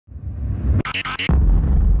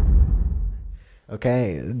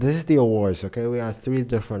Okay, this is the awards. Okay, we have three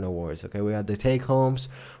different awards. Okay, we have the take homes,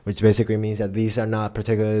 which basically means that these are not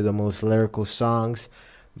particularly the most lyrical songs,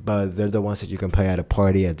 but they're the ones that you can play at a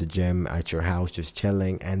party, at the gym, at your house, just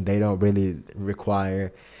chilling, and they don't really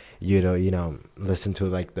require you to, listen to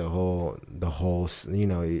like the whole lyrics,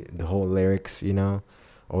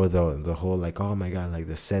 or the whole like, oh my god, like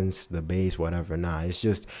the sense, the bass, whatever. Nah, it's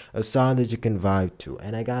just a song that you can vibe to,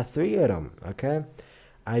 and I got three of them. Okay.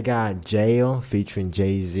 I got Jail featuring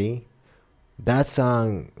Jay-Z. That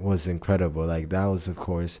song was incredible. Like that was, of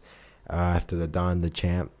course, after the Donda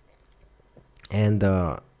champ, and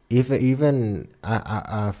even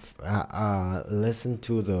I listened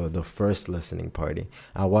to the first listening party.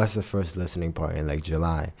 I watched the first listening party in like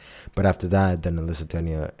July, but after that, I didn't listen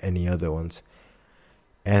to any other ones.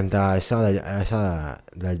 And I saw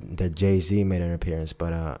that Jay Z made an appearance,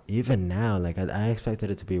 but even now, like I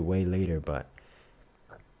expected it to be way later, but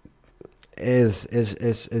is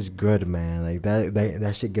good, man. Like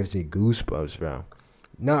that shit gives me goosebumps, bro.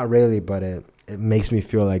 Not really, but it makes me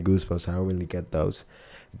feel like goosebumps. I don't really get those,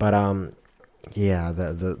 but yeah,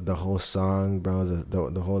 the whole song, bro.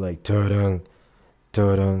 The whole like tudung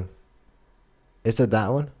tudung. Is it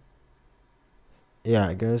that one?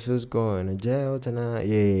 Yeah, guess who's going to jail tonight?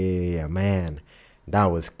 Yeah, man. That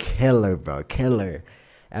was killer, bro. Killer.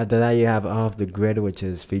 After that, you have Off the Grid, which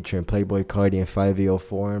is featuring Playboy Cardi and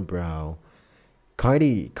 504, bro.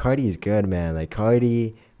 Cardi is good, man. Like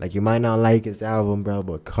Cardi, like you might not like his album, bro,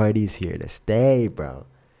 but Cardi's here to stay, bro.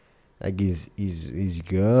 Like he's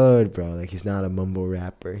good, bro. Like he's not a mumble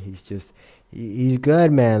rapper. He's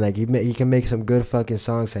good, man. Like he can make some good fucking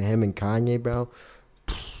songs. And him and Kanye, bro,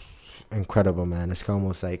 incredible, man. It's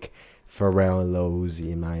almost like Pharrell and Lil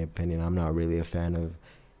Uzi, in my opinion. I'm not really a fan of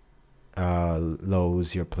Lil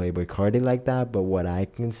Uzi or Playboy Cardi like that, but what I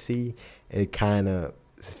can see, it kind of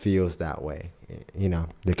feels that way.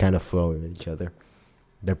 They kind of flow with each other.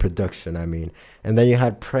 The production, I mean. And then you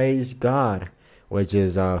had Praise God, which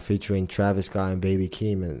is featuring Travis Scott and Baby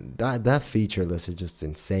Keem, and that feature list is just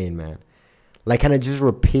insane, man. Like, can I just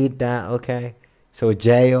repeat that, okay? So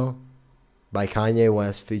Jail by Kanye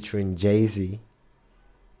West featuring Jay-Z.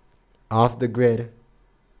 Off the Grid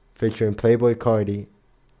featuring Playboy Cardi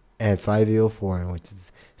and 504, which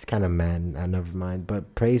is it's kind of mad. Never mind.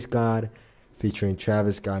 But Praise God featuring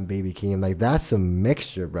Travis Scott and Baby Keem. Like, that's a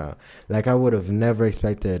mixture, bro. Like, I would have never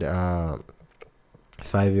expected 5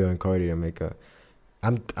 and Cardi to make a.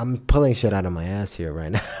 I'm pulling shit out of my ass here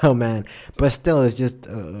right now, man. But still, it's just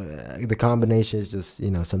the combination is just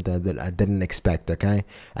something that I didn't expect. Okay,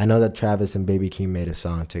 I know that Travis and Baby Keem made a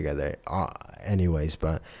song together, anyways,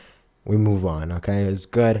 but we move on. Okay, it's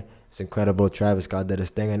good. It's incredible. Travis Scott did his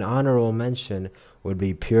thing. An honorable mention would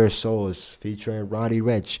be Pure Souls featuring Roddy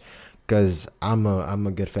Ricch, because I'm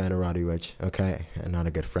a good fan of Roddy Ricch. Okay, and not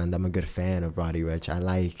a good friend. I'm a good fan of Roddy Ricch. I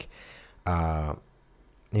like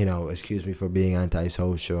excuse me for being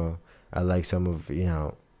antisocial. I like some of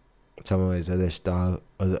his other stuff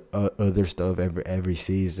every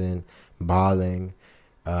season. Balling,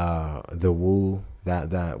 the Woo,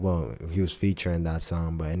 that well, he was featuring that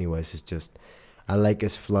song, but anyways, it's just I like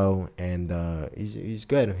his flow, and he's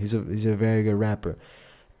good. He's a very good rapper.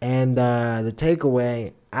 And the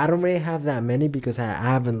takeaway, I don't really have that many because I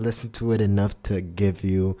haven't listened to it enough to give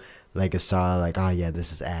you like a solid, like, oh yeah,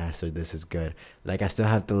 this is ass or this is good. Like, I still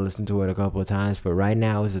have to listen to it a couple of times, but right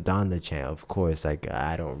now it's a Donda chant, of course. Like,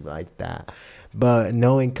 I don't like that. But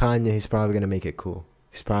knowing Kanye, he's probably going to make it cool.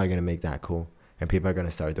 He's probably going to make that cool. And people are going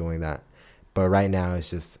to start doing that. But right now it's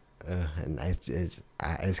just, and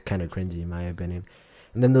it's kind of cringy in my opinion.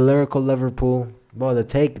 And then the Lyrical Liverpool. Well, the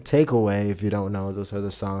takeaway, if you don't know, those are the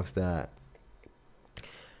songs that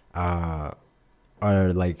are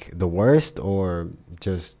like the worst or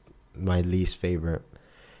just my least favorite.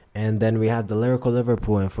 And then we have the Lyrical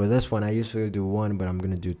Liverpool, and for this one I usually do one, but I'm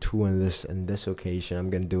gonna do two in this occasion. I'm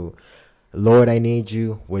gonna do Lord I Need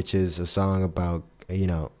You, which is a song about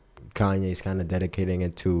Kanye's kind of dedicating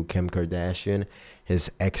it to Kim Kardashian,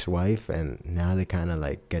 his ex-wife, and now they're kind of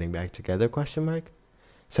like getting back together, question mark,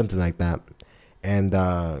 something like that. And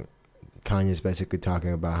Kanye's basically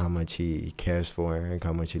talking about how much he cares for her and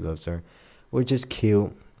how much he loves her, which is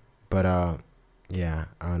cute. But yeah,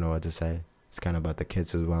 I don't know what to say. It's kind of about the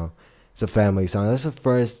kids as well. It's a family song. That's the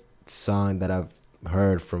first song that I've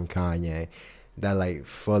heard from Kanye that like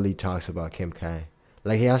fully talks about Kim K.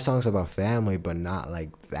 Like, he has songs about family, but not like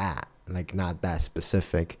that. Like, not that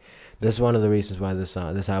specific. This is one of the reasons why this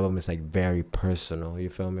album is like very personal. You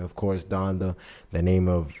feel me? Of course, Donda, the name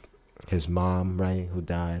of his mom, right, who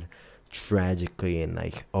died tragically in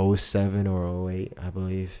like '07 or '08, I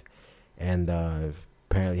believe. and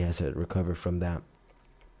apparently hasn't recovered from that.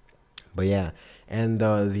 But yeah, and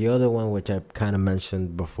the other one which I kind of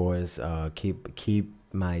mentioned before is keep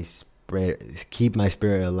my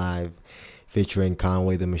spirit alive, featuring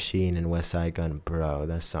Conway the Machine and West Side Gun. Bro,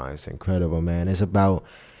 that song is incredible, man. It's about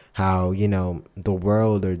how, you know, the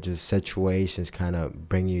world or just situations kind of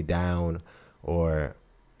bring you down, or,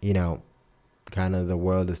 you know, kind of the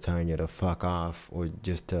world is telling you to fuck off, or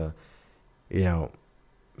just to, you know,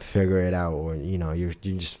 figure it out, or, you know, you're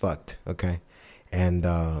just fucked, okay? And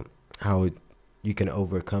how you can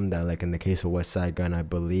overcome that. Like in the case of West Side Gun, I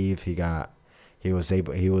believe he was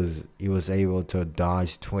able to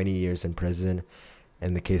dodge 20 years in prison.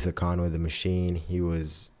 In the case of Conway the Machine, he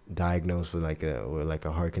was diagnosed with like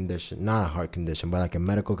a heart condition, not a heart condition, but like a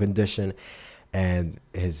medical condition, and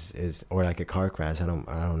his or like a car crash. I don't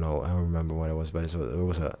know. I don't remember what it was, but it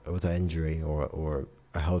was an injury or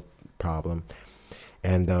a health problem.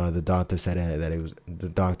 And the doctor said that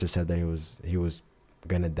he was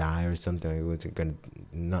gonna die or something. He wasn't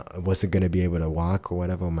gonna be able to walk or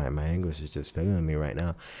whatever. My English is just failing me right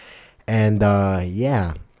now. And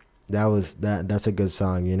yeah, that's a good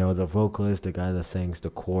song. You know, the vocalist, the guy that sings the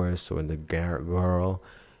chorus, or the girl,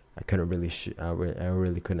 I couldn't really I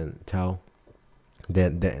really couldn't tell.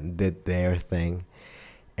 Did their thing,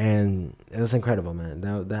 and it was incredible, man.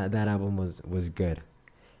 That album was good.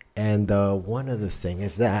 And one other thing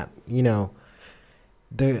is that, you know,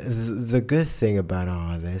 the good thing about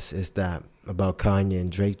all of this is that, about Kanye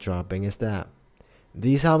and Drake dropping, is that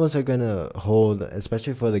these albums are gonna hold,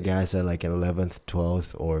 especially for the guys that are like in 11th,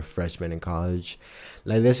 12th, or freshmen in college.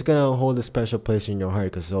 Like, this is gonna hold a special place in your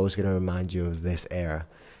heart, because it's always gonna remind you of this era.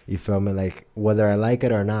 You feel me? Like, whether I like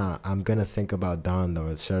it or not, I'm gonna think about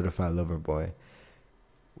Donda or Certified Lover Boy.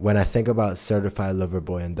 When I think about Certified Lover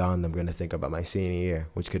Boy and Donda, I'm gonna think about my senior year,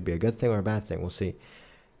 which could be a good thing or a bad thing. We'll see.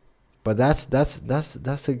 But that's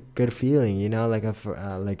a good feeling, you know.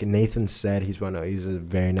 Like Nathan said, he's a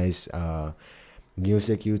very nice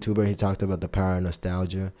music YouTuber. He talked about the power of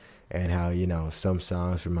nostalgia, and how, you know, some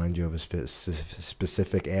songs remind you of a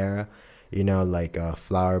specific era, you know, like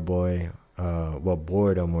Flower Boy,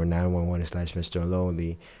 Boredom, or 911/Mr.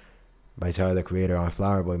 Lonely by Tyler, the Creator, on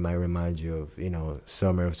Flower Boy might remind you of, you know,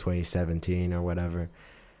 summer of 2017 or whatever.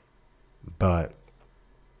 But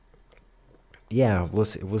yeah, we'll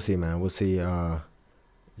see, man. We'll see.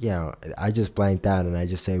 Yeah, I just blanked out, and I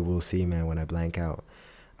just say we'll see, man, when I blank out.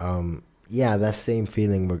 Yeah, that same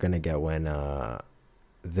feeling we're gonna get when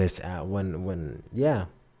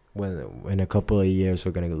when in a couple of years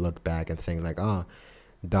we're gonna look back and think like, oh,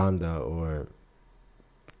 Donda or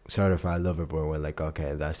Certified Lover Boy were like,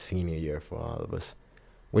 okay, that's senior year for all of us,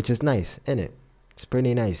 which is nice, isn't it? It's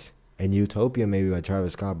pretty nice. And Utopia, maybe by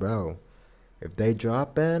Travis Scott, bro. If they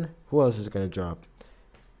drop, man, who else is gonna drop?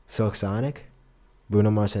 Silk Sonic,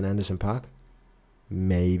 Bruno Mars and Anderson .Paak,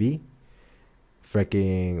 maybe.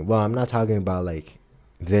 Freaking, well, I'm not talking about like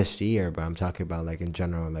this year, but I'm talking about like in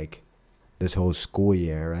general, like this whole school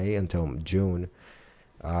year, right, until June.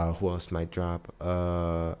 Who else might drop?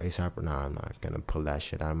 A$AP. No, I'm not gonna pull that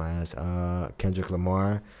shit out of my ass. Kendrick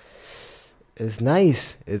Lamar. It's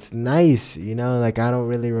nice. It's nice. You know, like, I don't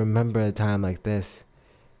really remember a time like this.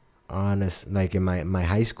 Honest, like in my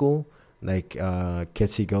high school, like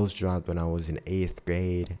Kids See Ghosts dropped when I was in 8th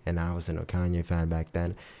grade, and I was a Kanye fan back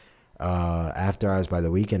then. After Hours by the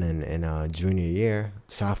Weeknd in junior year,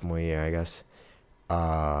 sophomore year, I guess.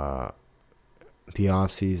 The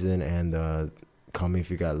Off Season and Call Me If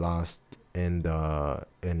You Got Lost in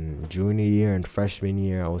junior year and freshman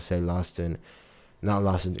year. I would say not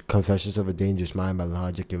Lost in Confessions of a Dangerous Mind by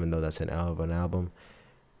Logic, even though that's an hell of an album.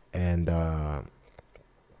 And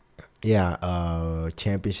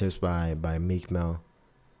Championships by Meek Mill.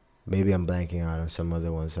 Maybe I'm blanking out on some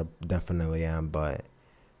other ones. I definitely am, but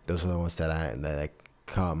those are the ones that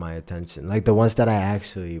caught my attention. Like the ones that I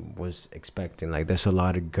actually was expecting. Like, there's a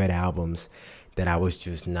lot of good albums that I was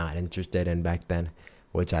just not interested in back then,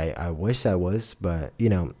 which I wish I was. But, you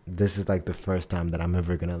know, this is like the first time that I'm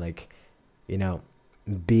ever gonna, like, you know,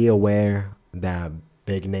 be aware that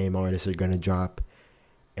big name artists are gonna drop,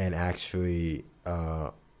 and actually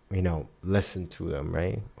you know, listen to them,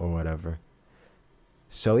 right, or whatever.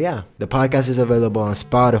 So yeah, the podcast is available on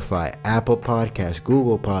Spotify, Apple Podcasts,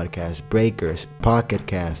 Google Podcasts, Breakers, Pocket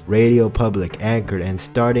Cast, Radio Public, Anchor, and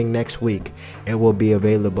starting next week, it will be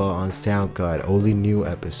available on SoundCloud, only new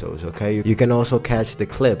episodes, okay? You can also catch the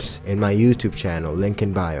clips in my YouTube channel, link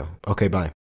in bio. Okay, bye.